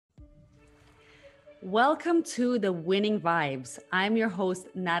Welcome to the Winning Vibes. I'm your host,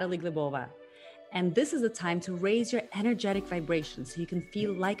 Natalie Glebova. And this is the time to raise your energetic vibrations so you can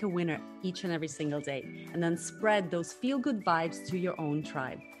feel like a winner each and every single day, and then spread those feel-good vibes to your own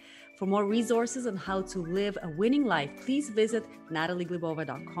tribe. For more resources on how to live a winning life, please visit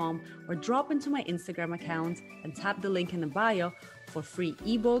natalieglebova.com or drop into my Instagram account and tap the link in the bio for free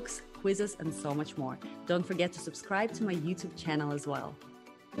ebooks, quizzes, and so much more. Don't forget to subscribe to my YouTube channel as well.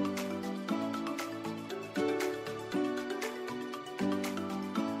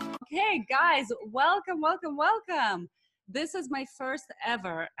 Okay, guys, welcome. This is my first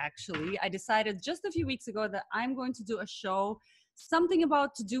ever, actually. I decided just a few weeks ago that I'm going to do a show, something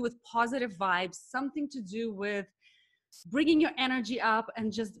about to do with positive vibes, something to do with bringing your energy up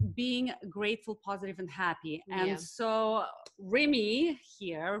and just being grateful, positive, and happy. And so Remy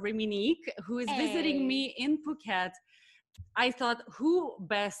here, Remy Nique, who is visiting me in Phuket, I thought who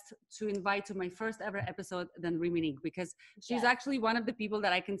best to invite to my first ever episode than Remy Nique, because she's actually one of the people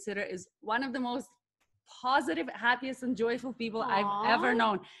that I consider is one of the most positive, happiest, and joyful people I've ever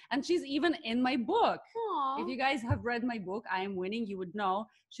known. And she's even in my book. If you guys have read my book, I Am Winning, you would know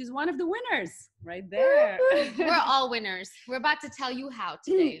she's one of the winners right there. We're all winners. We're about to tell you how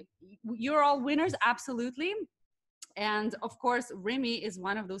today. You're all winners, absolutely. And of course, Remy is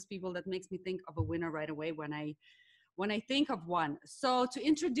one of those people that makes me think of a winner right away when I think of one. So to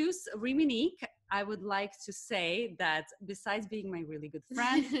introduce Remy Nique, I would like to say that besides being my really good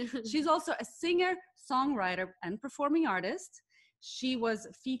friend, she's also a singer, songwriter, and performing artist. She was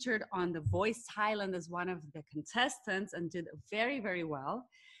featured on The Voice Thailand as one of the contestants and did very, very well.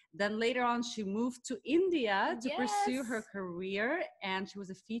 Then later on, she moved to India to pursue her career, and she was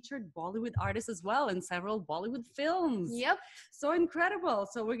a featured Bollywood artist as well in several Bollywood films. Yep. So incredible.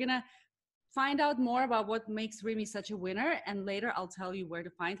 So we're gonna find out more about what makes Remy such a winner, and later I'll tell you where to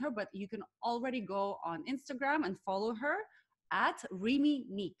find her, but you can already go on Instagram and follow her at Remy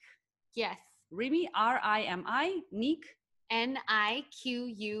Nique. Yes. Remy, R-I-M-I, Nique.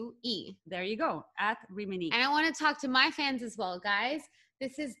 Nique. There you go, at Remy Nique. And I want to talk to my fans as well, guys.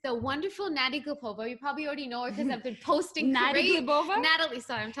 This is the wonderful Natalie Glebova. You probably already know her because I've been posting Natalie Glebova? Natalie,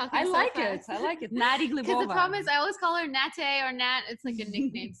 sorry, I'm talking I so like fast. it. I like it. Natalie Glebova. Because the problem is I always call her Nate or Nat. It's like a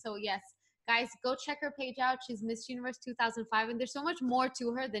nickname. So yes, guys, go check her page out. She's Miss Universe 2005. And there's so much more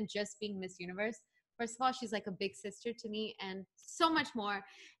to her than just being Miss Universe. First of all, she's like a big sister to me and so much more.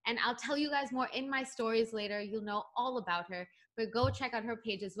 And I'll tell you guys more in my stories later. You'll know all about her. But go check out her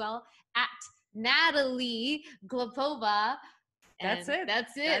page as well at Natalie Glebova. That's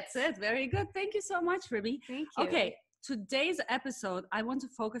it. Very good. Thank you so much, Remy. Thank you. Okay, today's episode, I want to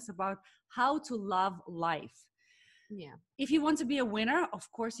focus about how to love life. Yeah. If you want to be a winner, of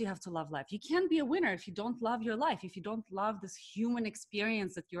course you have to love life. You can't be a winner if you don't love your life, if you don't love this human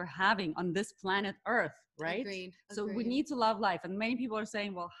experience that you're having on this planet Earth, right? Agreed. So we need to love life. And many people are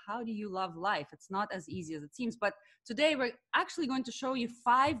saying, well, how do you love life? It's not as easy as it seems. But today we're actually going to show you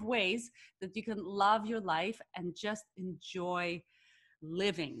 5 ways that you can love your life and just enjoy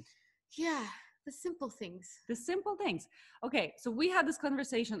living. Yeah. The simple things. The simple things. Okay, so we had this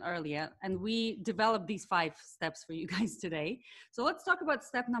conversation earlier and we developed these 5 steps for you guys today. So let's talk about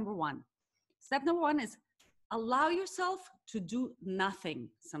step number 1. Step number 1 is allow yourself to do nothing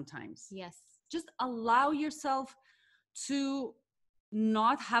sometimes. Yes. Just allow yourself to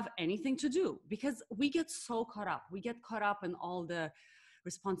not have anything to do, because we get so caught up. We get caught up in all the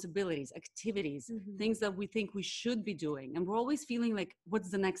responsibilities, activities, things that we think we should be doing. And we're always feeling like,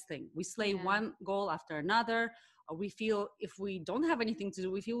 what's the next thing? We slay one goal after another. Or we feel if we don't have anything to do,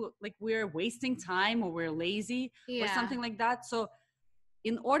 we feel like we're wasting time or we're lazy or something like that. So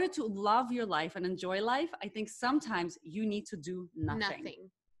in order to love your life and enjoy life, I think sometimes you need to do nothing.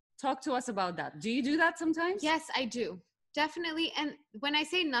 Talk to us about that. Do you do that sometimes? Yes, I do. Definitely. And when I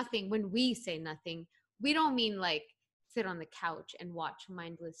say nothing, when we say nothing, we don't mean like sit on the couch and watch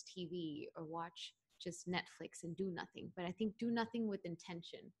mindless TV or watch just Netflix and do nothing. But I think do nothing with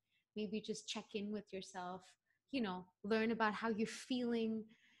intention. Maybe just check in with yourself, learn about how you're feeling,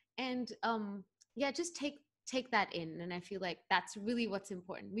 and just take that in. And I feel like that's really what's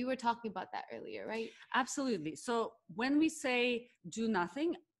important. We were talking about that earlier, right? Absolutely. So when we say do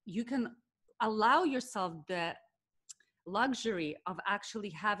nothing, you can allow yourself the luxury of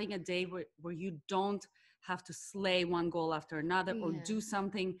actually having a day where you don't have to slay one goal after another or do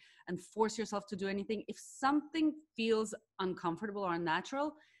something and force yourself to do anything. If something feels uncomfortable or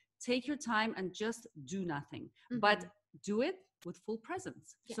unnatural, take your time and just do nothing, but do it with full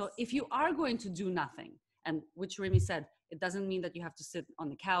presence. Yes. So if you are going to do nothing, and which Remy said, it doesn't mean that you have to sit on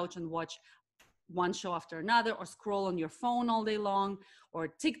the couch and watch one show after another, or scroll on your phone all day long, or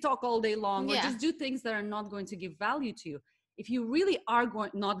TikTok all day long, or Yeah. just do things that are not going to give value to you. If you really are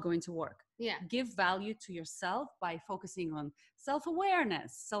not going to work, Yeah. give value to yourself by focusing on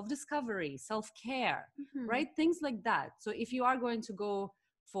self-awareness, self-discovery, self-care, Mhm. right? Things like that. So if you are going to go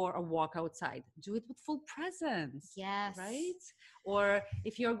for a walk outside, do it with full presence. Yes. Right? Or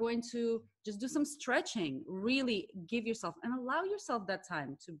if you're going to just do some stretching, really give yourself and allow yourself that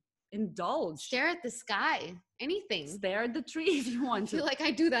time to indulge. Stare at the sky. Anything. Stare at the tree if you I want feel to. like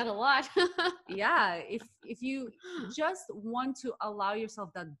I do that a lot. Yeah, if you just want to allow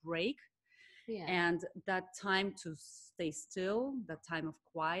yourself that break Yeah. and that time to stay still, that time of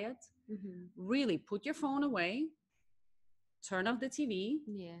quiet, Mhm. really put your phone away, turn off the TV,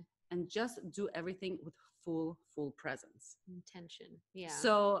 Yeah. and just do everything with full presence. Intention. Yeah.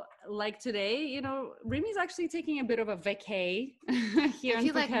 So like today, you know, Rimi's actually taking a bit of a vacay here I in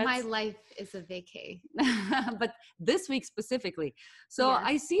feel like Phuket. my life is a vacay. But this week specifically. So Yes.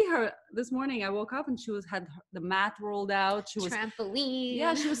 I see her this morning. I woke up and she had the mat rolled out. She was Trampoline.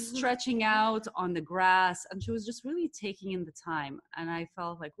 Yeah, she was stretching out on the grass and she was just really taking in the time. And I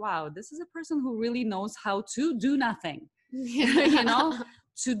felt like, wow, this is a person who really knows how to do nothing. You know,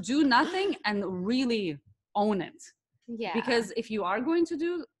 to do nothing and really own it. Yeah. Because if you are going to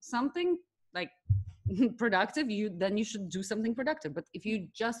do something like productive, then you should do something productive. But if you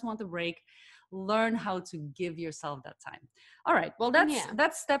just want a break, learn how to give yourself that time. All right, well,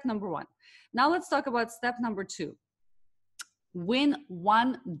 that's step number 1. Now let's talk about step number 2. Win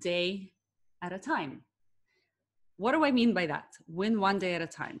one day at a time. What do I mean by that? Win one day at a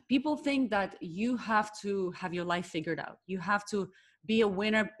time. People think that you have to have your life figured out. You have to be a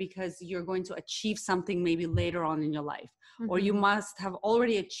winner because you're going to achieve something maybe later on in your life. Or you must have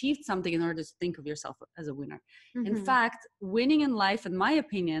already achieved something in order to think of yourself as a winner. In fact, winning in life, in my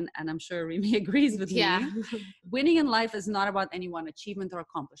opinion, and I'm sure Rimi agrees with me, winning in life is not about any one achievement or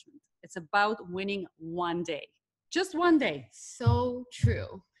accomplishment. It's about winning one day. Just one day. So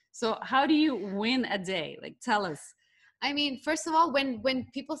true. So how do you win a day? Like, tell us. I mean, first of all, when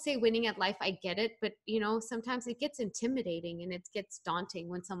people say winning at life, I get it, but you know, sometimes it gets intimidating and it gets daunting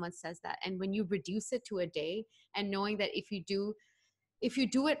when someone says that. And when you reduce it to a day and knowing that if you do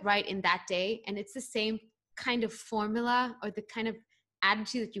it right in that day and it's the same kind of formula or the kind of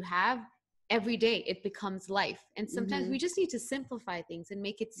attitude that you have every day, it becomes life. And sometimes we just need to simplify things and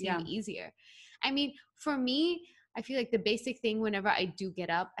make it seem easier. I mean, for me, I feel like the basic thing whenever I do get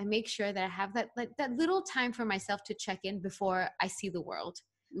up, I make sure that I have that little time for myself to check in before I see the world,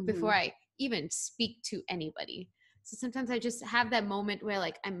 before I even speak to anybody. So sometimes I just have that moment where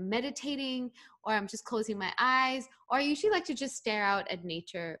like I'm meditating or I'm just closing my eyes, or I usually like to just stare out at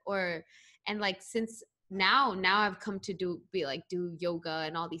nature and like since now I've come to do yoga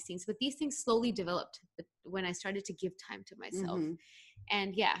and all these things, but these things slowly developed when I started to give time to myself.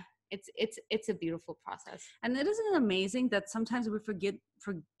 And yeah, it's a beautiful process. And it isn't amazing that sometimes we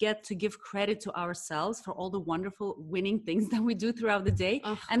forget to give credit to ourselves for all the wonderful winning things that we do throughout the day.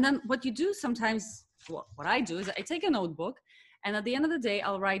 And then what you do sometimes, what I do is I take a notebook and at the end of the day,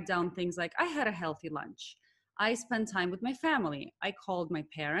 I'll write down things like I had a healthy lunch. I spent time with my family. I called my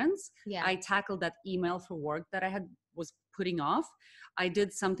parents. I tackled that email for work that I was putting off. I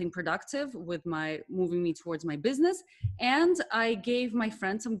did something productive with moving me towards my business. And I gave my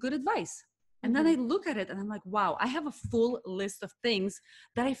friend some good advice. And then I look at it and I'm like, wow, I have a full list of things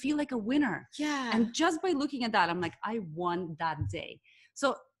that I feel like a winner. Yeah. And just by looking at that, I'm like, I won that day.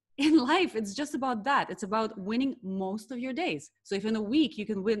 So in life, it's just about that. It's about winning most of your days. So if in a week you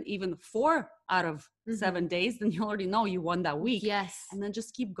can win even 4 out of 7 days, then you already know you won that week. Yes. And then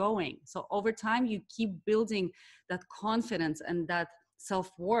just keep going. So over time, you keep building that confidence and that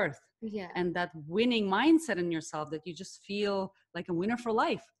self-worth and that winning mindset in yourself, that you just feel like a winner for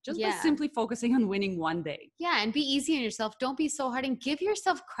life just by simply focusing on winning one day. Yeah. And be easy on yourself. Don't be so hard and give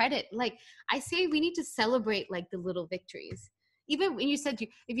yourself credit. Like I say, we need to celebrate like the little victories. Even when you said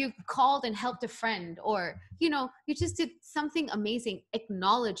if you called and helped a friend, or, you know, you just did something amazing,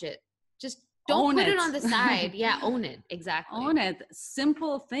 acknowledge it. Just don't put it on the side. Yeah, own it. Exactly. Own it.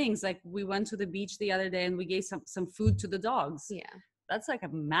 Simple things like we went to the beach the other day and we gave some food to the dogs. Yeah. That's like a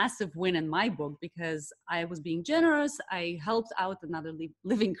massive win in my book because I was being generous. I helped out another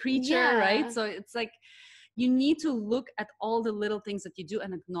living creature, right? So it's like you need to look at all the little things that you do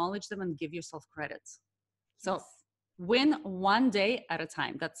and acknowledge them and give yourself credit. So win one day at a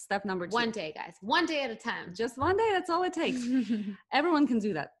time. That's step number 2. One day, guys. One day at a time. Just one day. That's all it takes. Everyone can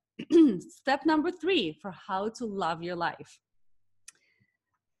do that. Step number 3 for how to love your life.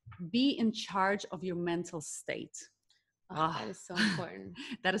 Be in charge of your mental state. That is so important.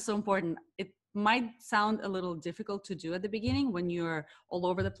 That is so important. might sound a little difficult to do at the beginning when you're all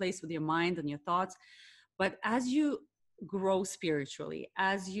over the place with your mind and your thoughts. But as you grow spiritually,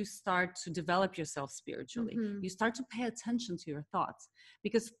 as you start to develop yourself spiritually, you start to pay attention to your thoughts,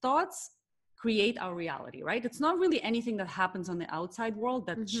 because thoughts create our reality, right? It's not really anything that happens on the outside world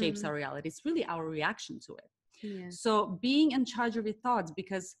that shapes our reality. It's really our reaction to it. Yeah. So being in charge of your thoughts,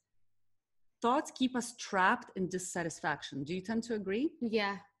 because thoughts keep us trapped in dissatisfaction. Do you tend to agree?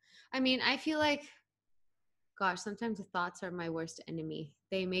 Yeah. I mean, I feel like, gosh, sometimes the thoughts are my worst enemy.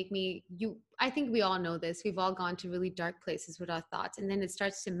 They make me, I think we all know this. We've all gone to really dark places with our thoughts, and then it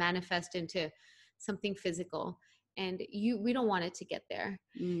starts to manifest into something physical, and we don't want it to get there.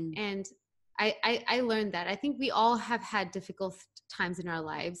 And I learned that. I think we all have had difficult times in our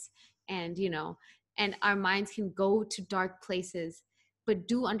lives, and, and our minds can go to dark places, but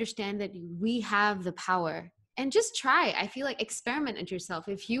do understand that we have the power. And just try. I feel like experiment at yourself.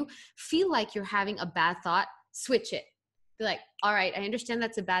 If you feel like you're having a bad thought, switch it. Be like, all right, I understand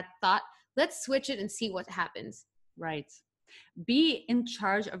that's a bad thought. Let's switch it and see what happens. Right. Be in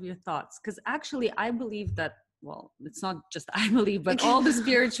charge of your thoughts. Because actually, I believe that, well, it's not just I believe, but all the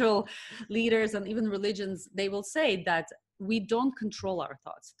spiritual leaders and even religions, they will say that we don't control our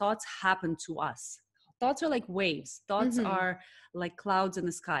thoughts. Thoughts happen to us. Thoughts are like waves. Thoughts are like clouds in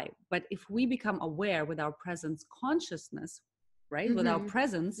the sky. But if we become aware with our presence consciousness, right, with our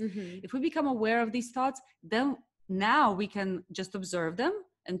presence, if we become aware of these thoughts, then now we can just observe them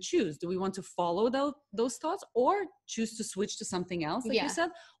and choose. Do we want to follow those thoughts, or choose to switch to something else, like you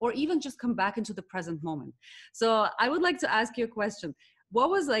said, or even just come back into the present moment? So I would like to ask you a question. What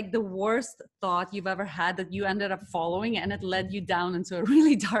was like the worst thought you've ever had that you ended up following and it led you down into a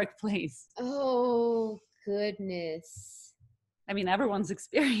really dark place? Oh, goodness. I mean, everyone's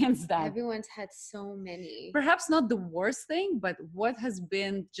experienced that. Everyone's had so many. Perhaps not the worst thing, but what has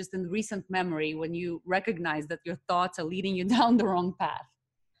been just in recent memory when you recognize that your thoughts are leading you down the wrong path?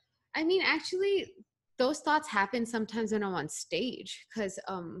 I mean, actually, those thoughts happen sometimes when I'm on stage, because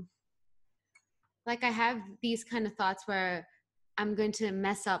like I have these kind of thoughts where I'm going to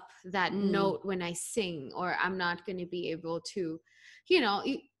mess up that note when I sing, or I'm not going to be able to,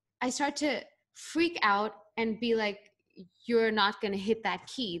 I start to freak out and be like, you're not going to hit that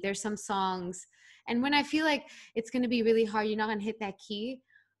key. There's some songs. And when I feel like it's going to be really hard, you're not going to hit that key,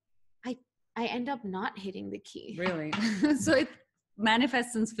 I end up not hitting the key. Really? So it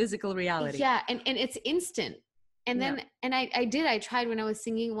manifests in physical reality. Yeah. And it's instant. And then, and I tried when I was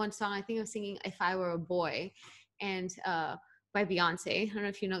singing one song, I think I was singing If I Were a Boy, and, by Beyonce. I don't know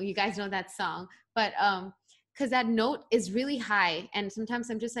if you guys know that song, but, cause that note is really high. And sometimes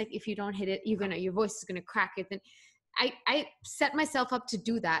I'm just like, if you don't hit it, your voice is going to crack it. Then I set myself up to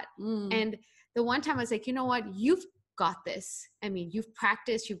do that. And the one time I was like, you know what, you've got this. I mean, you've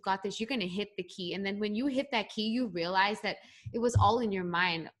practiced, you've got this, you're going to hit the key. And then when you hit that key, you realize that it was all in your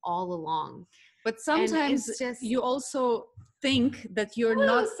mind all along. But sometimes you also think that you're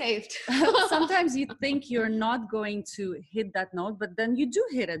not saved. Sometimes you think you're not going to hit that note, but then you do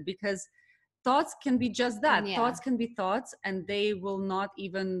hit it, because thoughts can be just that. Thoughts can be thoughts, and they will not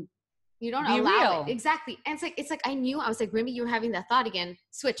even you don't be allow real. It. Exactly. And it's like I knew. I was like, Remy, you're having that thought again.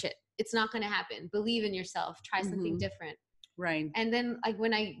 Switch it. It's not going to happen. Believe in yourself. Try something different. Right. And then like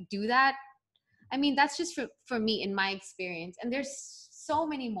when I do that, I mean, that's just for me in my experience. And there's so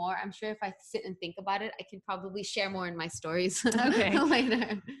many more. I'm sure if I sit and think about it, I can probably share more in my stories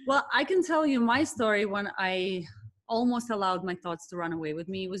later. Well, I can tell you my story when I almost allowed my thoughts to run away with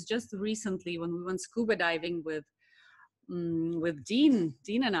me. It was just recently when we went scuba diving with Dean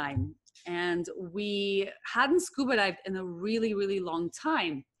and I, and we hadn't scuba dived in a really, really long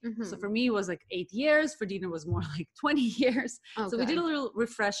time. So for me, it was like 8 years. For Dean, it was more like 20 years. So we did a little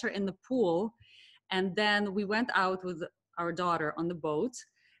refresher in the pool, and then we went out with our daughter on the boat,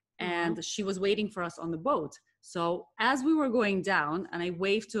 and she was waiting for us on the boat. So as we were going down, and I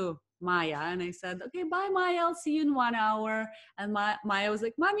waved to Maya and I said, okay, bye Maya, I'll see you in 1 hour. And Maya was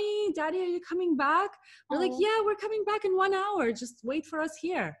like, Mommy, Daddy, are you coming back? We're like, yeah, we're coming back in 1 hour. Just wait for us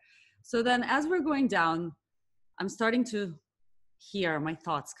here. So then as we're going down, I'm starting to hear my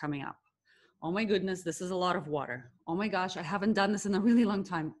thoughts coming up. Oh my goodness, this is a lot of water. Oh my gosh, I haven't done this in a really long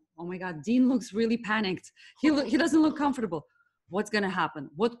time. Oh my God, Dean looks really panicked. He doesn't look comfortable. What's going to happen?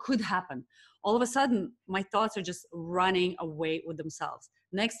 What could happen? All of a sudden, my thoughts are just running away with themselves.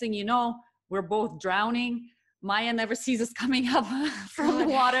 Next thing you know, we're both drowning. Maya never sees us coming up from the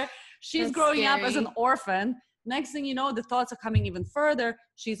water. She's growing up as an orphan. Next thing you know, the thoughts are coming even further.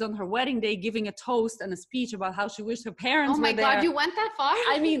 She's on her wedding day giving a toast and a speech about how she wished her parents were there. Oh my God, you went that far?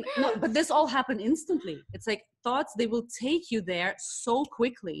 I mean, no, but this all happened instantly. It's like thoughts, they will take you there so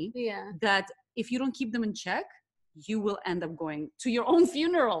quickly that if you don't keep them in check, you will end up going to your own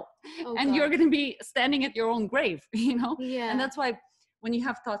funeral Oh, and you're God. going to be standing at your own grave, you know? Yeah. And that's why when you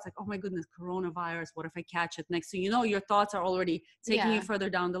have thoughts like, oh my goodness, coronavirus, what if I catch it? Next thing you know, your thoughts are already taking you Yeah. further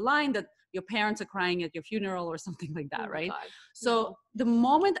down the line, that your parents are crying at your funeral or something like that, Oh my right? God. So No. the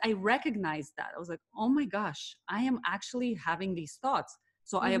moment I recognized that, I was like, oh my gosh, I am actually having these thoughts.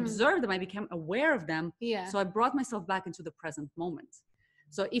 So I observed them, I became aware of them. Yeah. So I brought myself back into the present moment.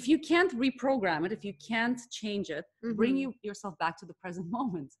 So if you can't reprogram it, if you can't change it, bring yourself back to the present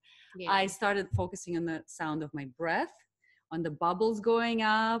moment. Yeah. I started focusing on the sound of my breath, on the bubbles going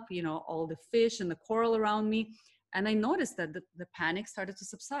up, you know, all the fish and the coral around me. And I noticed that the panic started to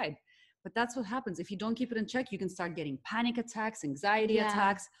subside. But that's what happens. If you don't keep it in check, you can start getting panic attacks, anxiety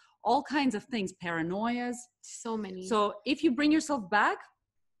attacks, all kinds of things, paranoias. So many. So if you bring yourself back,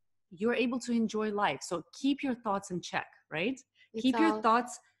 you're able to enjoy life. So keep your thoughts in check, right? Keep your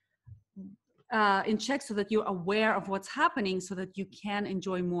thoughts in check so that you're aware of what's happening so that you can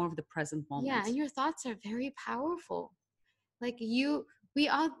enjoy more of the present moment. Yeah, and your thoughts are very powerful. Like we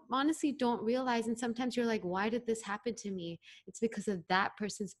all honestly don't realize, and sometimes you're like, why did this happen to me? It's because of that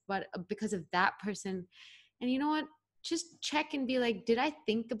person's, but because of that person. And you know what? Just check and be like, did I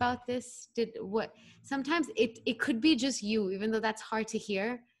think about this? Sometimes it could be just you, even though that's hard to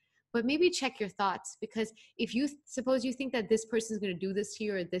hear. But maybe check your thoughts, because if you suppose you think that this person's going to do this to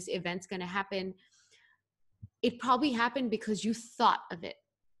you or this event's going to happen, it probably happened because you thought of it.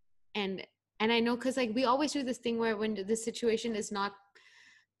 And I know, because like we always do this thing where when the situation is not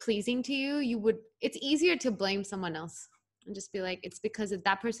pleasing to you, it's easier to blame someone else and just be like, it's because of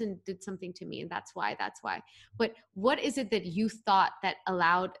that person did something to me and that's why. But what is it that you thought that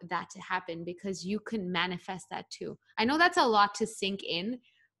allowed that to happen? Because you can manifest that too. I know that's a lot to sink in,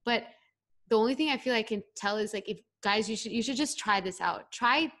 but the only thing I feel I can tell is like, if guys, you should just try this out.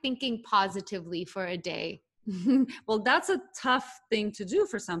 Try thinking positively for a day. Well, that's a tough thing to do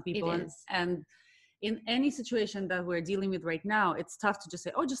for some people. It is. And in any situation that we're dealing with right now, it's tough to just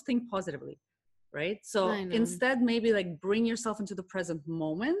say, oh, just think positively, right? So instead, maybe like bring yourself into the present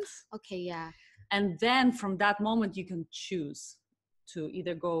moment. Okay, yeah. And then from that moment, you can choose to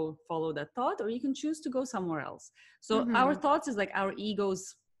either go follow that thought, or you can choose to go somewhere else. So our thoughts is like our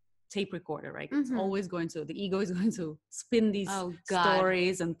ego's tape recorder, right? It's always the ego is going to spin these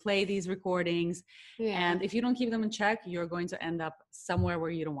stories and play these recordings. And if you don't keep them in check, you're going to end up somewhere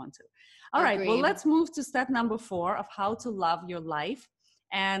where you don't want to. All right, well, let's move to step number 4 of how to love your life.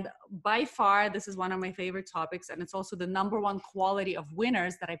 And by far, this is one of my favorite topics. And it's also the number 1 quality of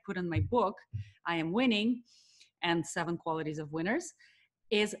winners that I put in my book, I Am Winning, and 7 qualities of winners,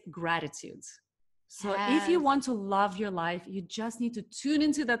 is gratitude. So if you want to love your life, you just need to tune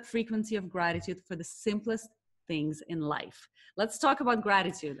into that frequency of gratitude for the simplest things in life. Let's talk about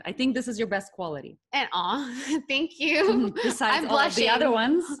gratitude. I think this is your best quality. And thank you. Besides all of the other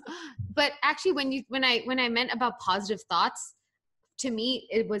ones. But actually, when I meant about positive thoughts, to me,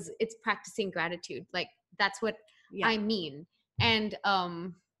 it's practicing gratitude. Like that's what I mean. And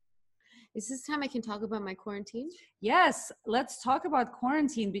is this time I can talk about my quarantine? Yes, let's talk about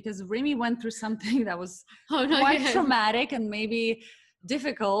quarantine, because Remy went through something that was quite traumatic and maybe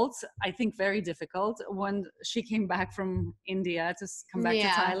difficult. I think very difficult when she came back from India to come back to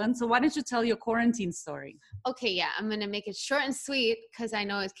Thailand. So why don't you tell your quarantine story? Okay, yeah, I'm going to make it short and sweet because I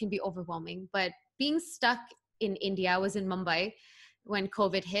know it can be overwhelming. But being stuck in India, I was in Mumbai when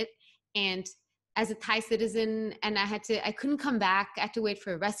COVID hit, and as a Thai citizen, and I couldn't come back. I had to wait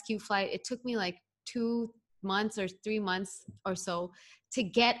for a rescue flight. It took me like 2 months or 3 months or so to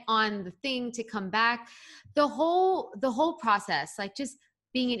get on the thing, to come back. The whole process, like just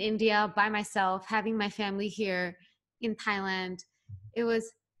being in India by myself, having my family here in Thailand, it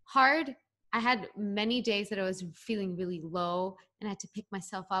was hard. I had many days that I was feeling really low and I had to pick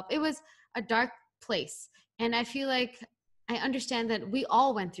myself up. It was a dark place. And I feel like I understand that we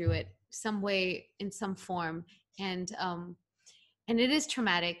all went through it some way, in some form, and it is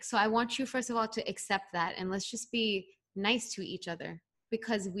traumatic. So I want you, first of all, to accept that, and let's just be nice to each other,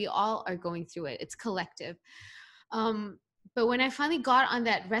 because we all are going through it. It's collective. But when I finally got on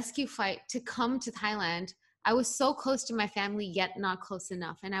that rescue flight to come to Thailand, I was so close to my family, yet not close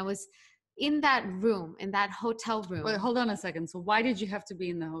enough. And I was in that room, in that hotel room. Wait, hold on a second. So why did you have to be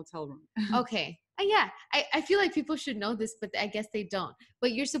in the hotel room? Okay. Yeah, I feel like people should know this, but I guess they don't.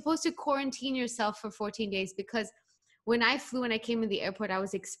 But you're supposed to quarantine yourself for 14 days because when I flew and I came in the airport, I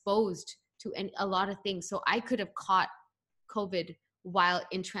was exposed to a lot of things. So I could have caught COVID while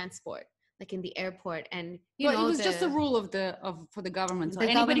in transport. like in the airport, and But it was just a rule for the government. So the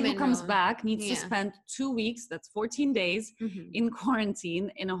anybody who government comes rule. back needs to Yeah. spend 2 weeks, that's 14 days, in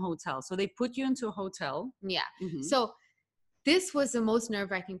quarantine in a hotel. So they put you into a hotel. Yeah. Mhm. So this was the most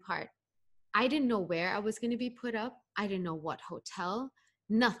nerve-wracking part. I didn't know where I was going to be put up. I didn't know what hotel,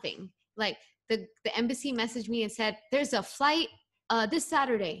 nothing. Like the embassy messaged me and said, there's a flight this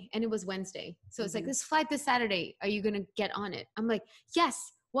Saturday. And it was Wednesday. So it's like, this flight this Saturday. Are you going to get on it? I'm like,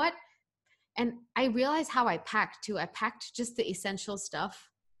 yes. What? And I realized how I packed too. I packed just the essential stuff,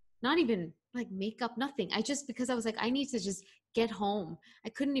 not even like makeup, nothing. Because I was like, I need to just get home. I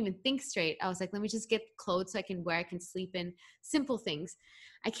couldn't even think straight. I was like, let me just get clothes so I can wear, I can sleep in, simple things.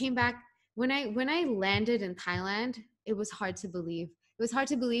 I came back. When I landed in Thailand, it was hard to believe. It was hard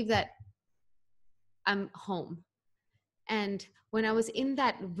to believe that I'm home. And when I was in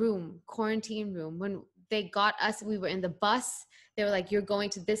that room, quarantine room, when they got us, we were in the bus. They were like, you're going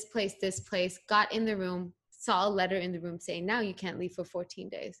to this place, got in the room, saw a letter in the room saying, now you can't leave for 14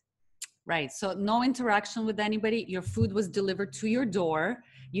 days. Right. So no interaction with anybody. Your food was delivered to your door.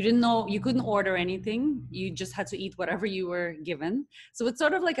 You didn't know, you couldn't order anything. You just had to eat whatever you were given. So it's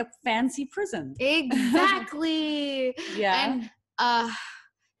sort of like a fancy prison. Exactly. Yeah. And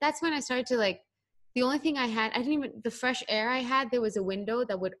that's when I started to like, the only thing I had, the fresh air I had, there was a window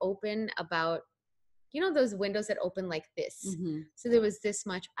that would open about, those windows that open like this. Mm-hmm. So there was this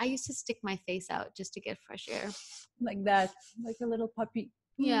much. I used to stick my face out just to get fresh air. Like that, like a little puppy.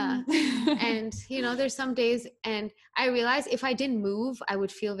 Yeah. And, there's some days, and I realized if I didn't move, I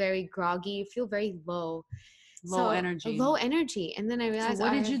would feel very groggy, feel very low. Low energy. And then I realized, so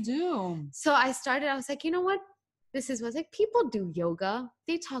what did you do? So I was like, you know what? People do yoga.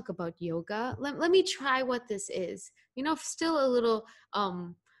 They talk about yoga. Let me try what this is. Still a little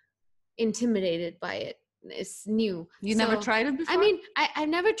intimidated by it. It's new. You never tried it before? I mean, I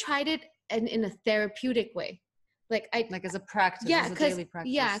never tried it in a therapeutic way. Like as a practice, as a daily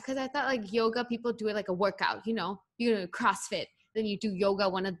practice. Yeah, because I thought like yoga, people do it like a workout, you CrossFit, then you do yoga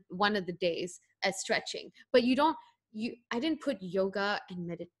one of the days as stretching. But I didn't put yoga and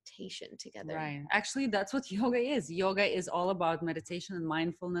meditation together. Right. Actually, that's what yoga is. Yoga is all about meditation and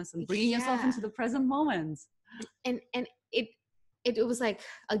mindfulness and bringing yourself into the present moment. And it was like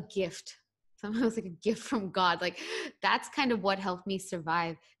a gift. Somehow it was like a gift from God. Like that's kind of what helped me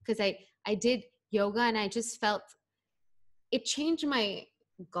survive, because I did yoga and I just felt it changed my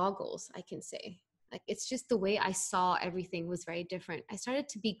goggles, I can say. Like, it's just the way I saw everything was very different. I started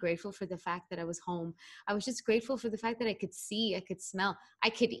to be grateful for the fact that I was home. I was just grateful for the fact that I could see, I could smell, I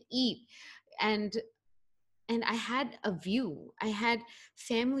could eat. And I had a view. I had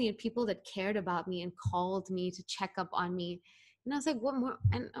family and people that cared about me and called me to check up on me. And I was like, what more?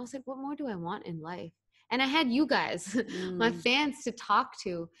 And I was like, what more do I want in life? And I had you guys, my fans, to talk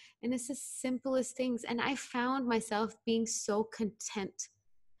to. And it's the simplest things. And I found myself being so content,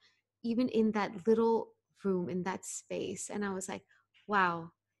 even in that little room, in that space. And I was like,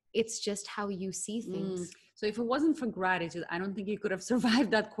 wow, it's just how you see things. So if it wasn't for gratitude, I don't think you could have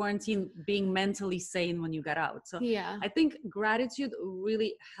survived that quarantine being mentally sane when you got out. So yeah, I think gratitude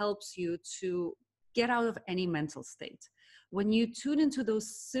really helps you to get out of any mental state. When you tune into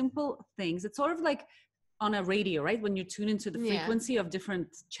those simple things, it's sort of like on a radio, right? When you tune into the frequency of different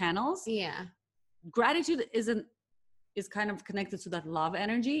channels. Yeah. Gratitude is kind of connected to that love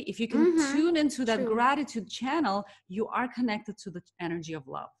energy. If you can tune into that gratitude channel, you are connected to the energy of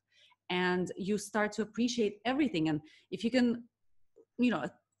love, and you start to appreciate everything. And if you can,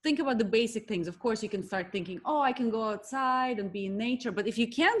 think about the basic things. Of course, you can start thinking, oh, I can go outside and be in nature. But if you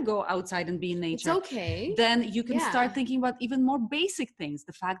can't go outside and be in nature, it's okay. Then you can start thinking about even more basic things.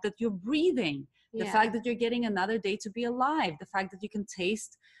 The fact that you're breathing, the fact that you're getting another day to be alive, the fact that you can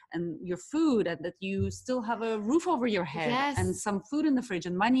taste and your food, and that you still have a roof over your head and some food in the fridge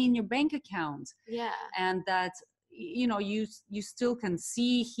and money in your bank account. Yeah. And that, you still can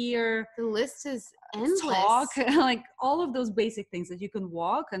see, hear. The list is endless. Talk, like all of those basic things that you can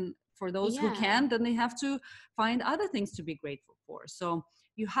walk. And for those who can, then they have to find other things to be grateful for. So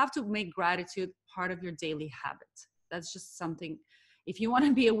you have to make gratitude part of your daily habit. That's just something. If you want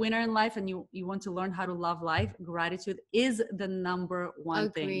to be a winner in life and you want to learn how to love life, gratitude is the number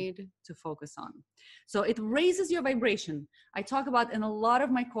one thing to focus on. So it raises your vibration. I talk about in a lot of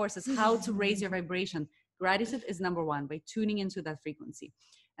my courses how to raise your vibration. Gratitude is number one, by tuning into that frequency.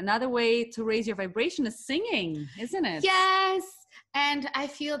 Another way to raise your vibration is singing, isn't it? Yes. And I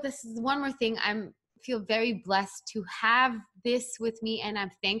feel this is one more thing. I feel very blessed to have this with me, and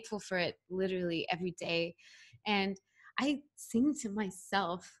I'm thankful for it literally every day. And I sing to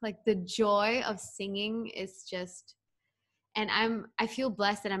myself. Like, the joy of singing is just, and I feel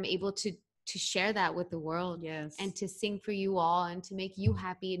blessed that I'm able to to share that with the world. Yes. And to sing for you all and to make you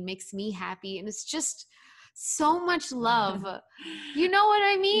happy. It makes me happy. And it's just so much love. You know what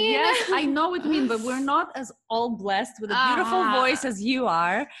I mean? Yes, I know what you mean, but we're not as all blessed with a beautiful voice as you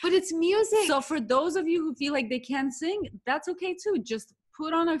are. But it's music. So for those of you who feel like they can't sing, that's okay too. Just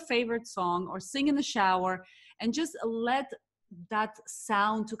put on a favorite song or sing in the shower and just let that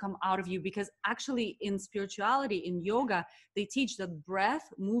sound to come out of you, because actually in spirituality, in yoga, they teach that breath,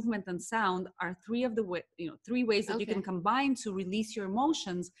 movement, and sound are three ways that you can combine to release your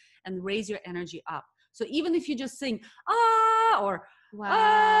emotions and raise your energy up. So even if you just sing or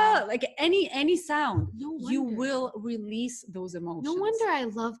like any sound, you will release those emotions. No wonder I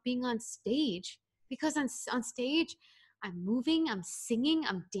love being on stage, because on stage I'm moving, I'm singing,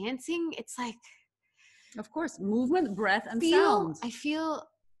 I'm dancing. It's like, of course, movement, breath, and sound. I feel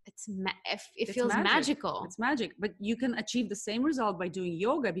it feels magical. It's magic, but you can achieve the same result by doing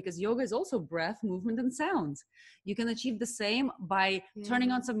yoga, because yoga is also breath, movement, and sound. You can achieve the same by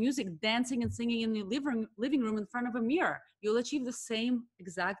turning on some music, dancing and singing in your living room in front of a mirror. You'll achieve the same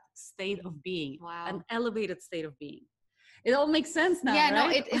exact state of being, an elevated state of being. It all makes sense now. Yeah,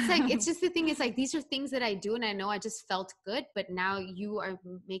 right? No, it's like, it's just the thing is like, these are things that I do and I know I just felt good, but now you are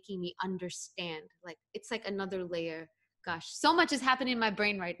making me understand. Like, it's like another layer. Gosh, so much is happening in my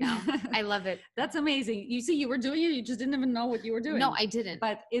brain right now. I love it. That's amazing. You see, you were doing it, you just didn't even know what you were doing. No, I didn't.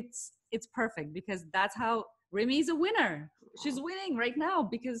 But it's perfect, because that's how Remy is a winner. She's winning right now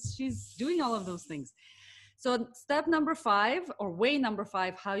because she's doing all of those things. So step number 5, or way number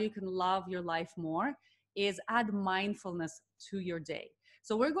 5, how you can love your life more, is add mindfulness to your day.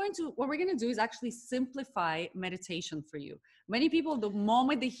 So what we're going to do is actually simplify meditation for you. Many people, the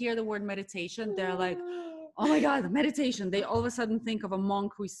moment they hear the word meditation, they're like, oh my God, meditation. They all of a sudden think of a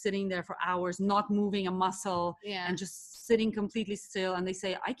monk who is sitting there for hours, not moving a muscle and just sitting completely still. And they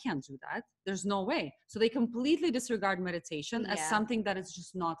say, I can't do that. There's no way. So they completely disregard meditation as something that is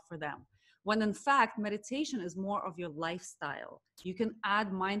just not for them. When in fact, meditation is more of your lifestyle. You can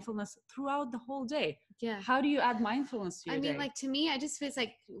add mindfulness throughout the whole day. Yeah. How do you add mindfulness to your day? I mean, like, to me, I just feel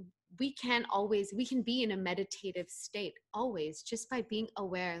like we can be in a meditative state always, just by being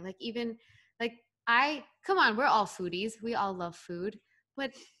aware. Like, even like, come on, we're all foodies. We all love food.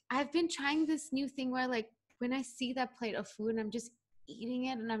 But I've been trying this new thing where, like, when I see that plate of food and I'm just eating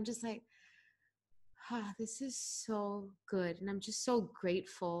it and I'm just like, this is so good. And I'm just so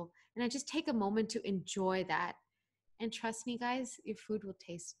grateful. And I just take a moment to enjoy that. And trust me, guys, your food will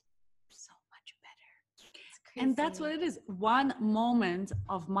taste so much better. It's crazy. And that's what it is. One moment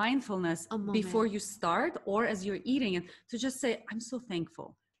of mindfulness before you start, or as you're eating it, to just say, I'm so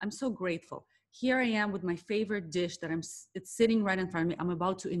thankful. I'm so grateful. Here I am with my favorite dish that it's sitting right in front of me. I'm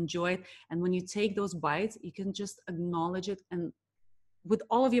about to enjoy it. And when you take those bites, you can just acknowledge it, and with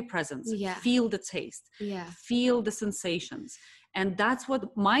all of your presence, feel the taste, feel the sensations. And that's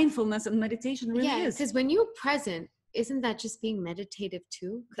what mindfulness and meditation really is. Because when you're present, isn't that just being meditative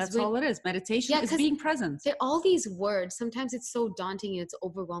too? That's all it is. Meditation is being present. There are all these words. Sometimes it's so daunting and it's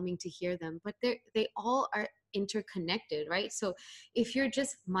overwhelming to hear them, but they all are interconnected, right? So if you're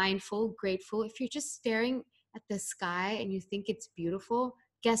just mindful, grateful, if you're just staring at the sky and you think it's beautiful,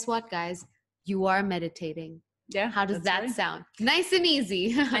 guess what, guys? You are meditating. Yeah. How does that sound? Nice and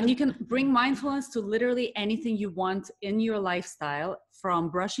easy. And you can bring mindfulness to literally anything you want in your lifestyle, from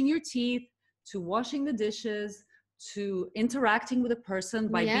brushing your teeth to washing the dishes to interacting with a person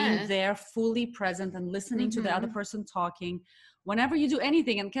by being there fully present and listening to the other person talking. Whenever you do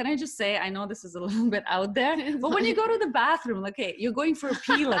anything, and can I just say, I know this is a little bit out there, but when you go to the bathroom, okay, you're going for a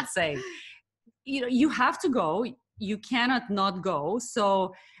pee, let's say, you have to go. You cannot not go.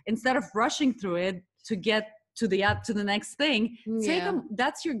 So instead of rushing through it to get to the next thing,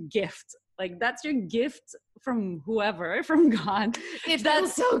 that's your gift. Like, that's your gift from whoever, from God.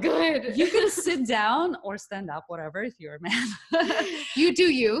 That's so good. You can sit down or stand up, whatever, if you're a man. You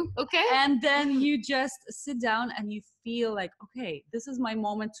do you, okay? And then you just sit down and you feel like, okay, this is my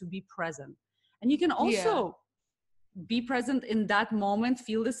moment to be present. And you can also be present in that moment,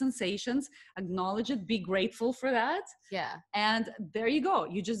 feel the sensations, acknowledge it, be grateful for that. Yeah. And there you go.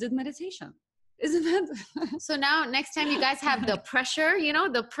 You just did meditation. Isn't it? So now next time you guys have the pressure, you go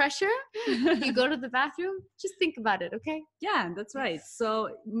to the bathroom, just think about it, okay? Yeah, that's right. So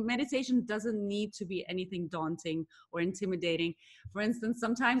meditation doesn't need to be anything daunting or intimidating. For instance,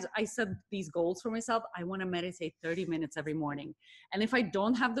 sometimes I set these goals for myself. I want to meditate 30 minutes every morning. And if I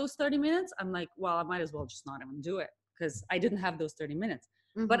don't have those 30 minutes, I'm like, well, I might as well just not even do it, because I didn't have those 30 minutes.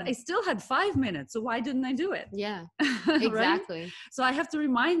 Mm-hmm. But I still had 5 minutes. So why didn't I do it? Yeah, exactly. Right? So I have to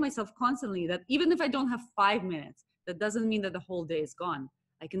remind myself constantly that even if I don't have 5 minutes, that doesn't mean that the whole day is gone.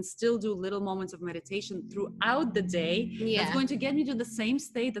 I can still do little moments of meditation throughout the day. Yeah. That's going to get me to the same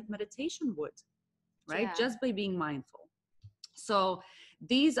state that meditation would, right? Yeah. Just by being mindful. So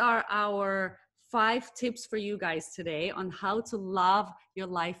these are our 5 tips for you guys today on how to love your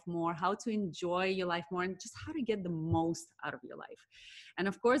life more, how to enjoy your life more, and just how to get the most out of your life. And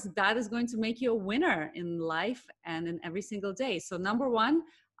of course, that is going to make you a winner in life and in every single day. So number 1,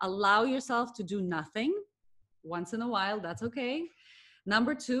 allow yourself to do nothing once in a while. That's okay.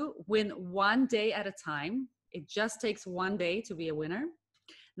 Number 2, win one day at a time. It just takes one day to be a winner.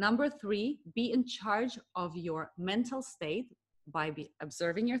 Number 3, be in charge of your mental state by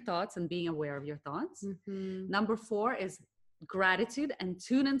observing your thoughts and being aware of your thoughts. Mm-hmm. Number 4 is gratitude, and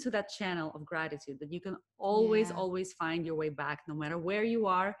tune into that channel of gratitude that you can always find your way back, no matter where you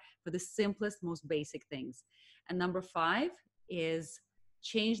are, for the simplest, most basic things. And number 5 is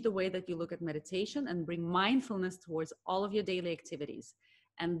change the way that you look at meditation and bring mindfulness towards all of your daily activities.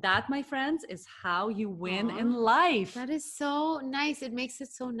 And that, my friends, is how you win in life. That is so nice. It makes it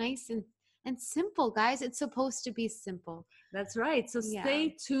so nice and simple, guys. It's supposed to be simple. That's right. So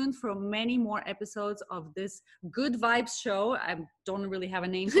stay tuned for many more episodes of this Good Vibes show. I don't really have a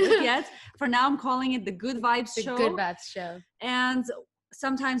name for it yet. For now, I'm calling it the Good Vibes show. The Good Vibes show. And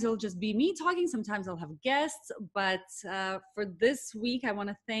sometimes it'll just be me talking. Sometimes I'll have guests. But for this week, I want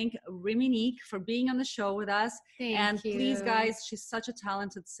to thank Riminique for being on the show with us. Thank you. Please, guys, she's such a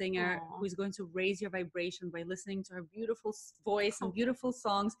talented singer who's going to raise your vibration by listening to her beautiful voice and beautiful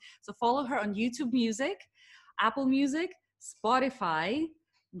songs. So follow her on YouTube Music, Apple Music, Spotify,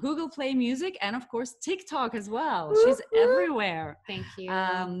 Google Play Music, and of course, TikTok as well. She's everywhere. Thank you.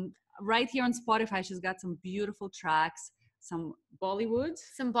 Right here on Spotify, she's got some beautiful tracks. Some Bollywood,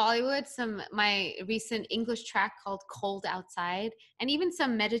 my recent English track called Cold Outside, and even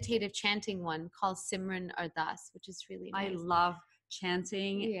some meditative chanting one called Simran Ardas, which is really nice. I love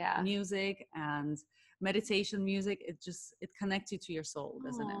chanting music and meditation music. It connects you to your soul,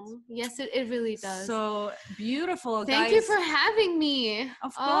 doesn't it? Yes, it really does. So beautiful. Thank you for having me.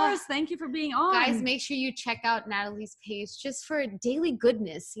 Of course. Thank you for being on. Guys, make sure you check out Natalie's page just for daily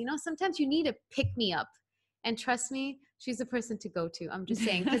goodness. You know, sometimes you need a pick me up. And trust me, she's the person to go to. I'm just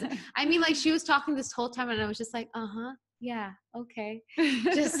saying. Because I mean, like, she was talking this whole time and I was just like, yeah, okay.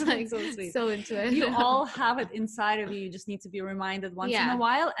 Just like so into it. You all have it inside of you. You just need to be reminded once in a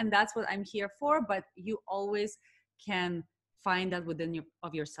while. And that's what I'm here for. But you always can find that within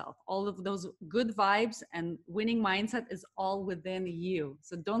yourself. All of those good vibes and winning mindset is all within you.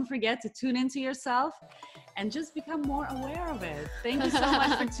 So don't forget to tune into yourself and just become more aware of it. Thank you so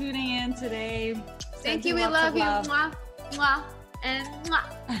much for tuning in today. Thank you. We love you. Mwah, mwah, and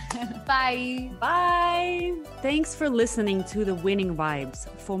mwah. Bye. Bye. Thanks for listening to The Winning Vibes.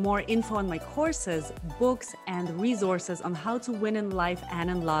 For more info on my courses, books, and resources on how to win in life and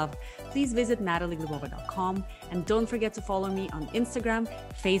in love, please visit natalieglebova.com, and don't forget to follow me on Instagram,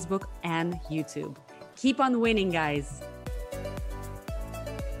 Facebook, and YouTube. Keep on winning, guys.